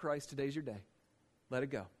follower of Christ, today's your day. Let it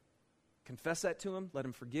go. Confess that to Him. Let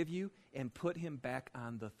Him forgive you and put Him back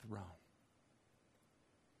on the throne.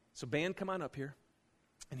 So band, come on up here.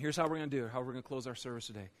 And here's how we're going to do it, how we're going to close our service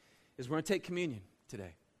today, is we're going to take communion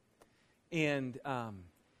today. And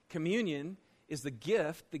communion is the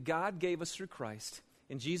gift that God gave us through Christ.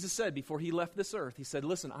 And Jesus said before he left this earth, he said,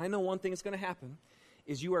 listen, I know one thing that's going to happen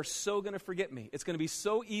is you are so going to forget me. It's going to be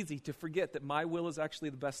so easy to forget that my will is actually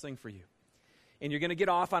the best thing for you. And you're going to get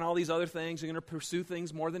off on all these other things. You're going to pursue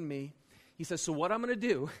things more than me. He says, so what I'm going to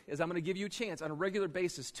do is I'm going to give you a chance on a regular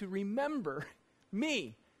basis to remember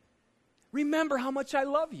me. Remember how much I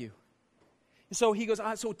love you. And so he goes,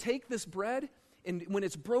 so take this bread, and when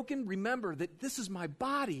it's broken, remember that this is my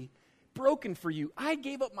body broken for you. I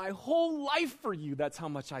gave up my whole life for you. That's how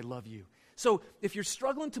much I love you. So if you're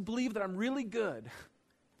struggling to believe that I'm really good,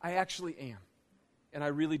 I actually am. And I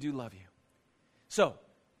really do love you. So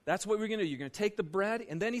that's what we're going to do. You're going to take the bread,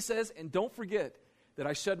 and then he says, and don't forget that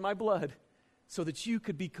I shed my blood so that you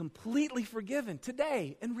could be completely forgiven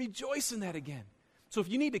today and rejoice in that again. So if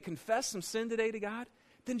you need to confess some sin today to God,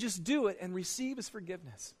 then just do it and receive his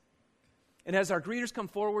forgiveness. And as our greeters come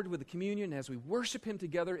forward with the communion, as we worship him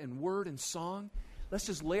together in word and song, let's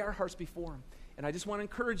just lay our hearts before him. And I just want to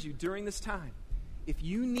encourage you during this time, if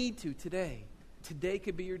you need to today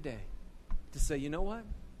could be your day to say, you know what?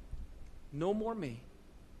 No more me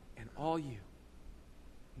and all you.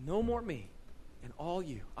 No more me and all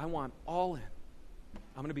you. I want all in.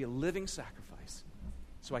 I'm going to be a living sacrifice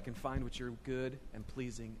so I can find what your good and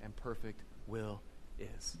pleasing and perfect will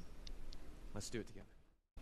is. Let's do it together.